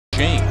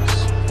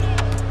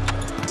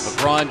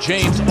LeBron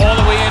James all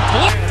the way in.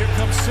 Here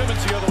comes Simmons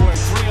the other way,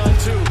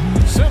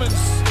 3-on-2. Simmons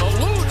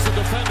eludes the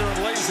defender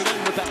and lays it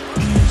in with that.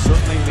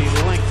 Certainly the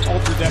length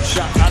altered that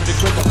shot. Out of the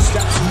quick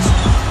steps.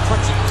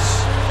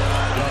 Crutches.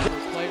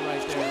 Play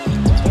right there.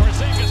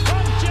 Porzingis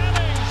from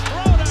Jennings.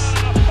 Throw down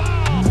and a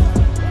foul.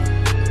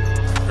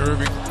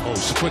 Irving,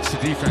 splits the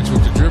defense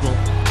with the dribble.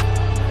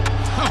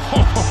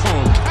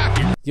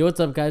 Yo,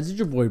 what's up, guys? It's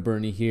your boy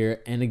Bernie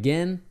here, and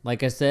again,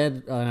 like I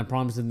said, and I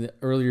promised in the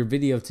earlier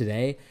video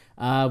today,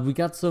 we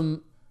got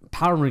some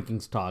power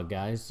rankings talk,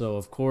 guys. So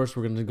of course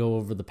we're going to go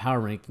over the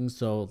power rankings,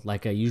 so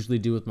like I usually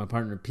do with my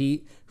partner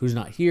Pete, who's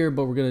not here,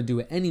 but we're going to do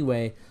it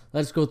anyway.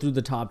 Let's go through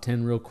the top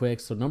 10 real quick.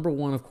 So number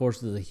 1, of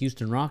course, is the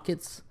Houston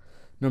Rockets.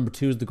 Number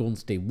 2 is the Golden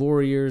State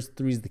Warriors.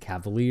 3 is the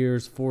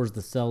Cavaliers. 4 is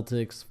the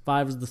Celtics.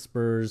 5 is the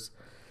Spurs.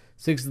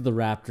 6 is the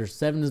Raptors.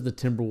 7 is the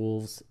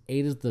Timberwolves.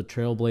 8 is the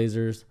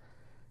Trailblazers.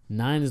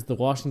 9 is the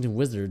Washington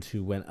Wizards,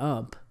 who went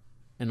up.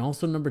 And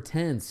also number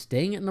 10,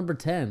 staying at number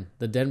 10,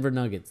 the Denver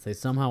Nuggets. They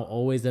somehow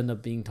always end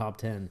up being top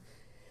 10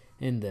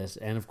 in this.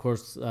 And of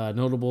course,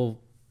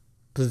 notable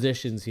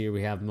positions here.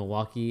 We have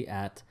Milwaukee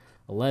at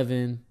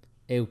 11,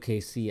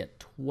 OKC at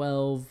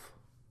 12,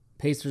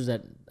 Pacers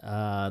at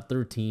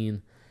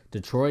 13,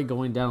 Detroit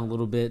going down a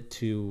little bit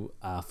to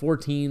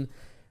 14,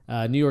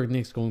 New York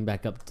Knicks going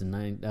back up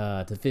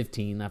to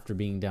 15 after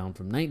being down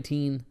from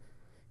 19.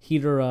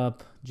 Heat are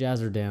up,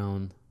 Jazz are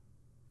down,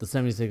 the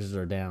 76ers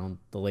are down,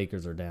 the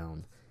Lakers are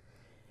down.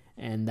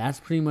 And that's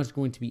pretty much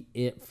going to be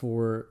it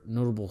for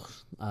notable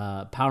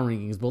power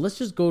rankings. But let's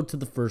just go to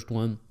the first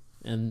one.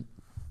 And,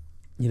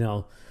 you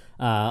know,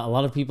 a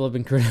lot of people have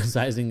been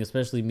criticizing,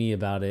 especially me,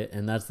 about it.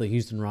 And that's the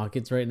Houston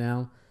Rockets right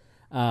now.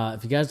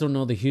 If you guys don't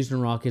know, the Houston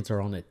Rockets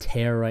are on a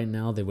tear right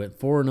now. They went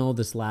 4-0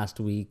 this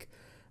last week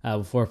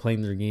before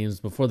playing their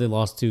games, before they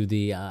lost to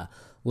the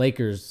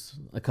Lakers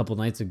a couple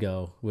nights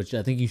ago, which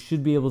I think you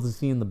should be able to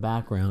see in the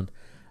background.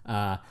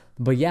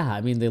 But yeah,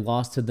 I mean, they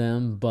lost to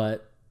them,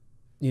 but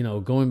you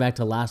know, going back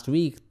to last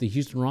week, the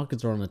Houston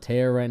Rockets are on a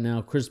tear right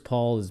now. Chris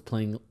Paul is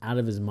playing out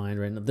of his mind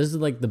right now. This is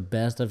like the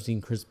best I've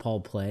seen Chris Paul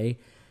play,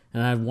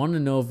 and I want to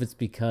know if it's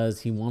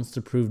because he wants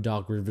to prove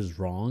Doc Rivers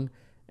wrong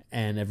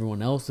and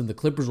everyone else in the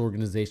Clippers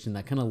organization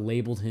that kind of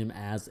labeled him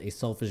as a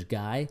selfish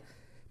guy,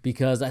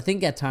 because I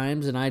think at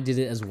times, and I did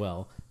it as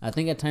well, I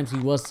think at times he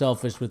was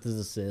selfish with his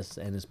assists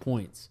and his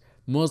points,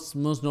 most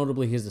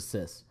notably his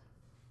assists.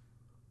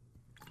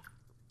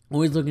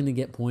 Always looking to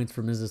get points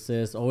from his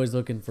assists, always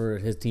looking for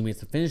his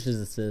teammates to finish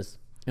his assists,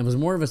 and was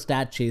more of a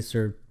stat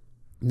chaser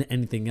than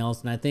anything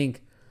else. And I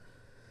think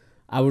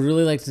I would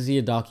really like to see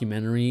a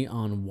documentary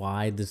on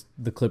why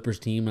the Clippers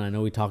team, and I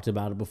know we talked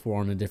about it before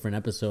on a different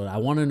episode, I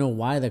want to know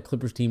why that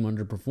Clippers team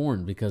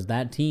underperformed, because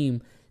that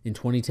team in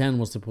 2010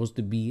 was supposed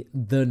to be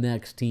the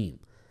next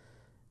team.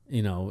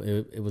 You know,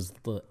 it was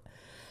the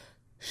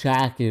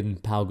Shaq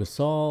and Paul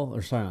Gasol,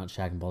 or sorry, not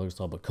Shaq and Paul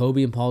Gasol, but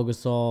Kobe and Paul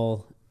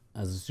Gasol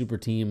as a super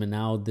team, and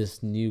now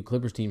this new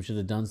Clippers team should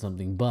have done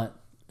something. But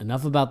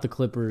enough about the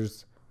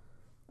Clippers,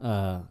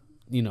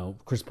 you know,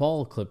 Chris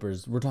Paul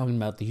Clippers. We're talking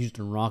about the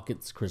Houston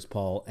Rockets Chris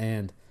Paul,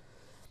 and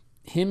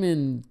him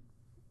and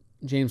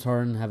James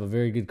Harden have a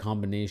very good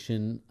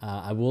combination.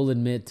 I will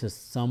admit to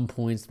some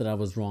points that I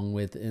was wrong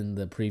with in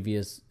the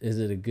previous, is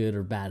it a good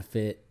or bad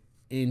fit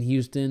in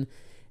Houston?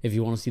 If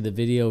you want to see the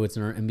video, it's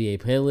in our NBA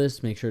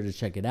playlist. Make sure to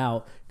check it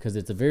out, because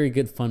it's a very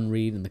good, fun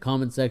read in the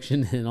comment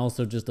section, and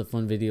also just a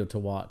fun video to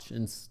watch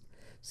and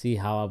see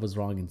how I was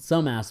wrong in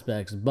some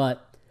aspects.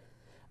 But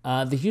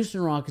the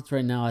Houston Rockets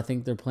right now, I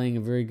think they're playing a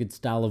very good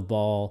style of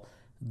ball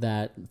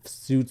that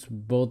suits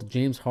both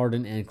James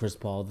Harden and Chris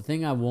Paul. The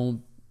thing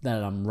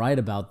that I'm right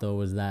about,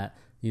 though, is that,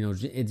 you know,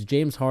 it's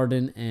James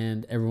Harden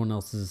and everyone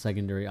else is a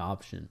secondary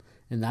option.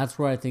 And that's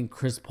where I think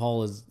Chris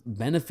Paul is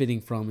benefiting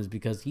from, is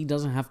because he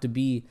doesn't have to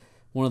be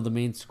one of the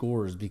main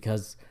scorers,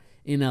 because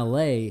in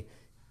LA,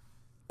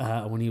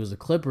 when he was a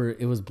Clipper,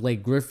 it was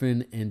Blake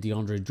Griffin and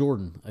DeAndre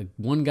Jordan.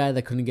 One guy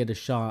that couldn't get a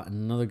shot and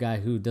another guy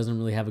who doesn't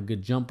really have a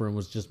good jumper and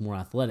was just more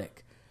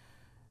athletic.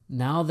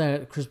 Now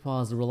that Chris Paul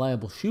has a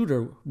reliable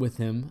shooter with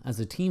him as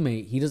a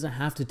teammate, he doesn't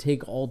have to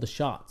take all the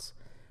shots,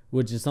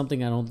 which is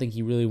something I don't think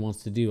he really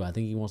wants to do. I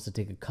think he wants to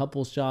take a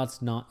couple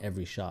shots, not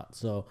every shot.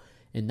 So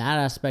in that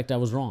aspect, I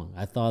was wrong.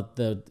 I thought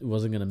that it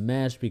wasn't going to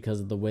mesh because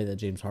of the way that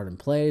James Harden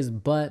plays,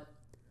 but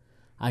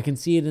I can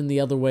see it in the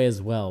other way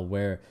as well,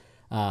 where,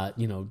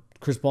 you know,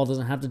 Chris Paul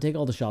doesn't have to take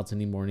all the shots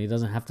anymore, and he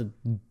doesn't have to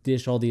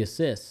dish all the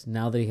assists.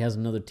 Now that he has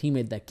another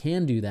teammate that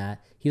can do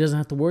that, he doesn't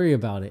have to worry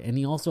about it. And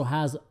he also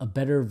has a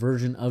better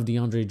version of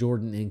DeAndre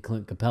Jordan in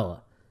Clint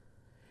Capella.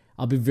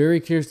 I'll be very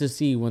curious to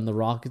see when the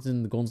Rockets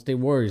and the Golden State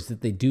Warriors,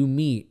 if they do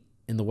meet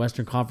in the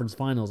Western Conference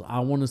Finals. I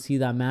want to see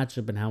that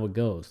matchup and how it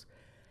goes.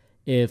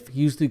 If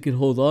Houston can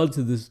hold on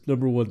to this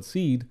 #1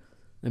 seed,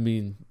 I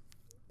mean,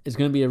 it's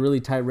going to be a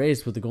really tight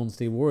race with the Golden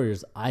State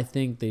Warriors. I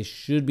think they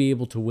should be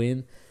able to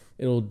win.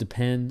 It'll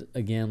depend,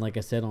 again, like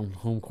I said, on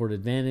home court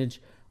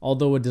advantage.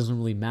 Although it doesn't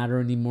really matter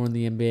anymore in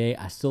the NBA,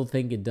 I still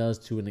think it does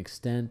to an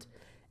extent.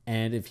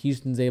 And if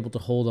Houston's able to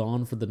hold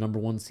on for the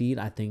 #1 seed,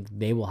 I think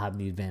they will have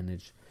the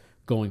advantage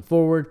going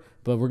forward.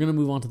 But we're going to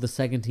move on to the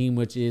second team,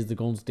 which is the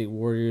Golden State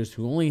Warriors,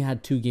 who only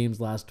had 2 games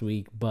last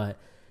week. But,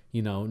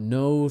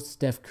 no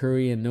Steph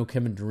Curry and no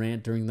Kevin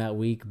Durant during that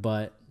week.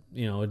 But,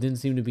 it didn't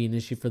seem to be an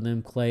issue for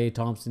them. Klay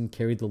Thompson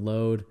carried the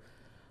load.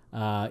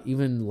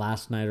 Even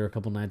last night or a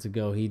couple nights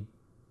ago, he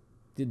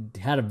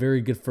had a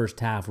very good first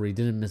half where he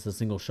didn't miss a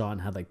single shot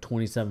and had like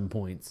 27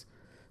 points.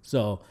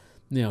 So,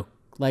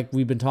 like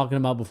we've been talking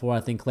about before, I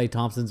think Klay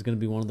Thompson's going to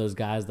be one of those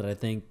guys that I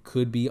think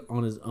could be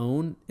on his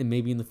own and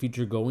maybe in the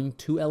future going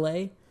to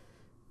LA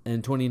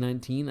in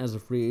 2019 as a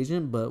free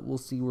agent, but we'll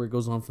see where it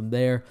goes on from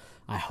there.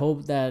 I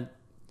hope that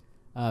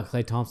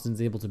Klay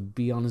Thompson's able to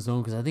be on his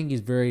own because I think he's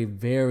very,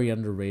 very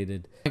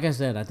underrated. Like I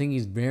said, I think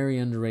he's very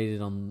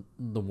underrated on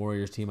the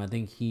Warriors team. I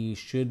think he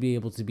should be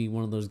able to be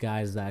one of those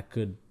guys that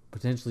could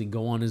potentially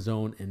go on his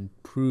own and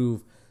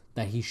prove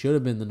that he should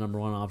have been the number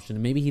 1 option.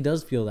 And maybe he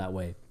does feel that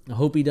way. I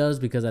hope he does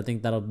because I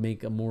think that'll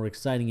make a more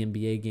exciting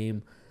NBA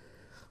game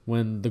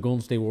when the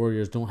Golden State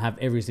Warriors don't have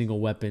every single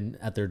weapon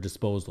at their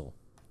disposal.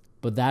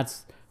 But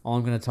that's all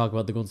I'm going to talk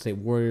about the Golden State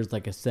Warriors.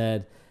 Like I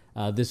said,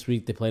 this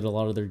week they played a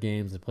lot of their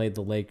games. They played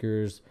the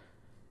Lakers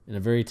in a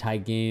very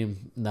tight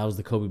game. That was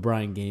the Kobe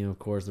Bryant game, of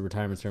course, the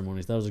retirement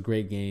ceremonies. That was a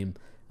great game.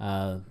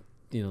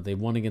 They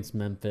won against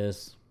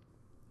Memphis.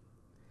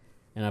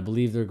 And I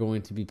believe they're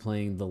going to be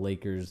playing the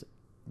Lakers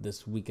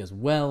this week as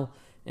well.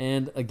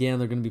 And again,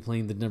 they're going to be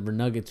playing the Denver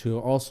Nuggets, who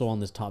are also on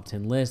this top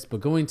 10 list.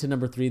 But going to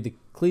number 3, the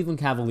Cleveland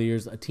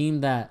Cavaliers, a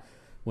team that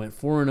went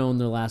 4-0 in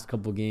their last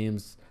couple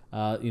games.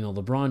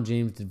 LeBron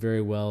James did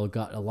very well,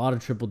 got a lot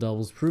of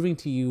triple-doubles, proving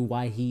to you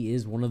why he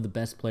is one of the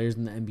best players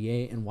in the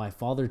NBA and why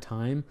Father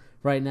Time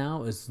right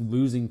now is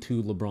losing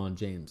to LeBron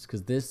James.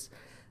 Because this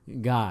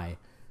guy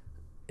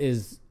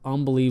is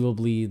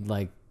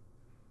unbelievably,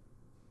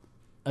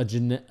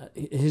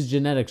 his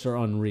genetics are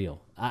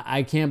unreal.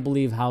 I can't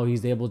believe how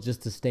he's able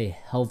just to stay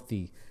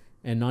healthy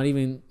and not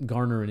even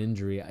garner an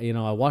injury.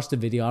 I watched a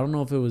video. I don't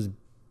know if it was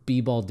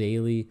B-Ball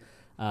Daily.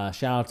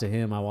 Shout out to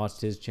him. I watched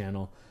his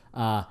channel.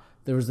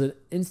 There was an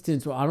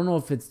instance where I don't know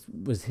if it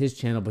was his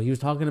channel, but he was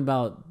talking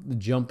about the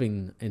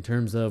jumping in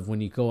terms of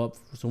when you go up.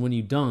 So when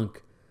you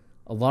dunk,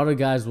 a lot of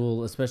guys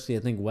will, especially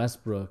I think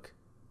Westbrook,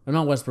 or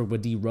not Westbrook,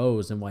 but D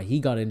Rose, and why he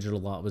got injured a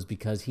lot was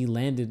because he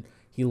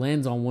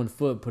lands on one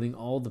foot, putting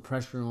all the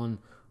pressure on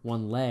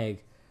one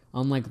leg,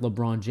 unlike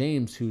LeBron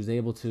James, who's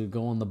able to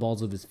go on the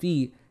balls of his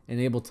feet and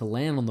able to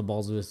land on the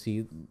balls of his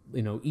feet,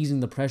 easing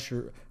the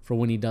pressure for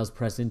when he does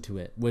press into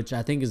it, which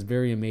I think is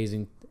very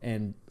amazing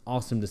and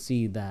awesome to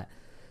see that,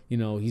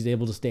 he's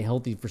able to stay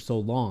healthy for so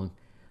long.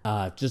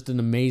 Just an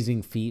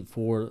amazing feat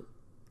for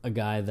a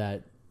guy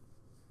that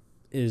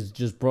is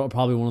just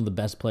probably one of the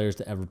best players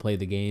to ever play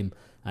the game.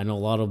 I know a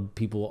lot of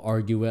people will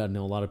argue it. I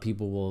know a lot of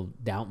people will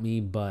doubt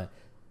me, but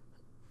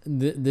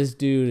this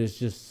dude is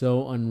just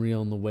so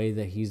unreal in the way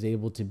that he's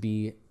able to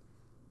be,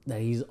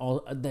 that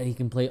he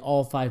can play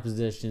all 5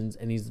 positions,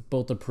 and he's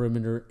both a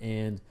perimeter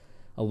and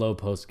a low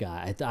post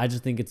guy. I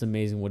just think it's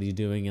amazing what he's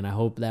doing, and I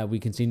hope that we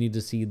continue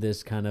to see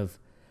this kind of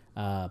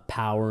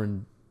power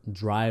and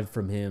drive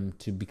from him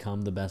to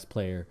become the best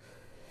player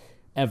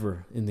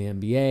ever in the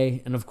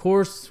NBA. And of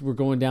course, we're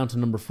going down to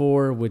number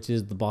 4, which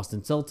is the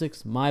Boston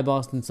Celtics. My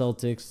Boston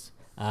Celtics,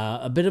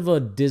 a bit of a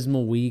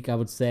dismal week, I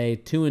would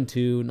say.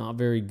 2-2, not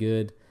very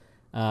good.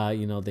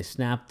 They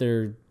snapped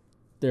their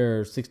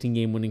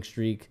 16-game winning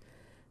streak.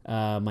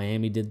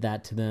 Miami did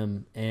that to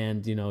them.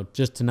 And,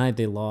 just tonight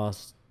they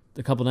lost.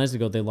 A couple nights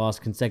ago, they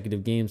lost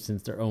consecutive games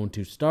since their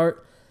 0-2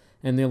 start.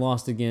 And they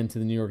lost again to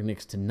the New York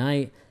Knicks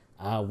tonight.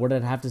 What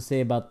I'd have to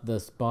say about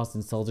the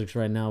Boston Celtics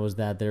right now is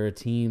that they're a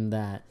team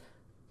that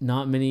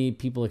not many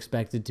people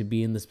expected to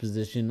be in this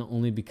position,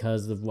 only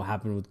because of what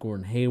happened with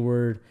Gordon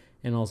Hayward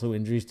and also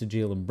injuries to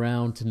Jaylen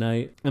Brown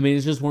tonight. I mean,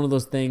 it's just one of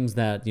those things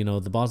that,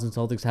 the Boston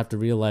Celtics have to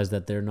realize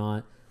that they're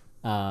not,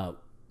 that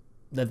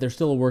they're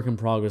still a work in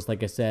progress.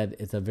 Like I said,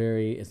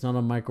 it's not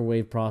a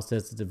microwave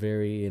process. It's a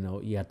very,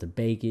 you have to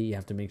bake it. You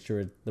have to make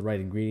sure the right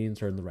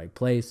ingredients are in the right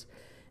place.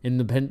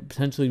 And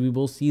potentially we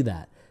will see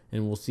that.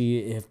 And we'll see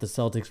if the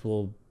Celtics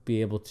will be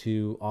able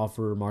to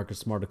offer Marcus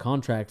Smart a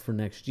contract for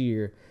next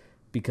year.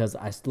 Because,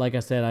 like I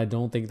said, I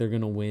don't think they're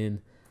going to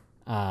win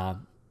the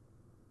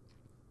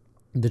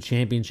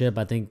championship.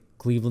 I think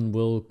Cleveland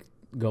will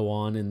go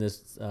on in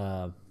this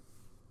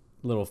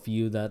little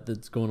feud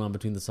that's going on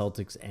between the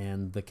Celtics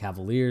and the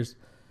Cavaliers.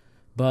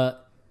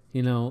 But,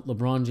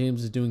 LeBron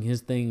James is doing his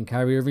thing and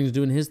Kyrie Irving is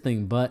doing his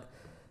thing. But,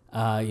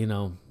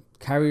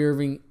 Kyrie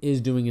Irving is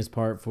doing his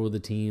part for the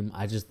team.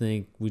 I just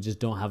think we just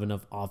don't have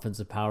enough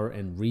offensive power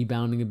and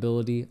rebounding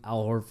ability.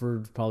 Al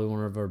Horford's probably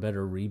one of our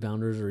better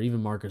rebounders, or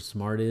even Marcus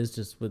Smart is,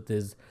 just with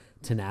his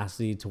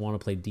tenacity to want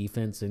to play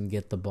defense and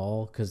get the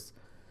ball. Because,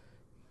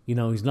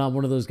 he's not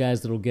one of those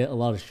guys that will get a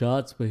lot of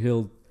shots, but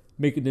he'll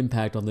make an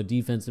impact on the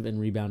defensive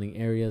and rebounding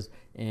areas.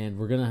 And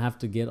we're going to have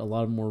to get a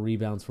lot more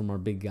rebounds from our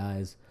big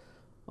guys,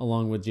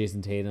 along with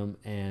Jason Tatum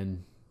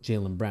and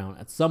Jaylen Brown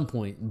at some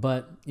point.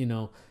 But,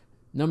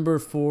 number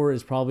 4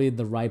 is probably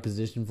the right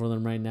position for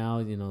them right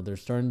now. They're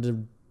starting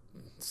to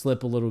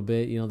slip a little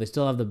bit. They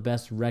still have the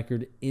best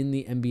record in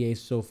the NBA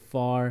so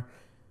far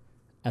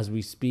as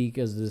we speak,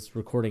 as this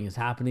recording is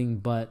happening.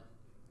 But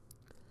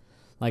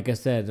like I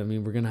said, I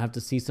mean, we're going to have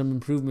to see some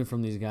improvement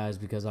from these guys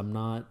because I'm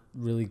not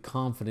really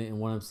confident in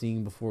what I'm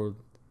seeing before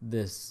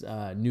this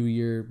new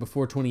year,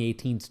 before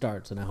 2018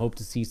 starts. And I hope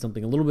to see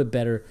something a little bit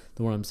better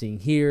than what I'm seeing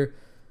here.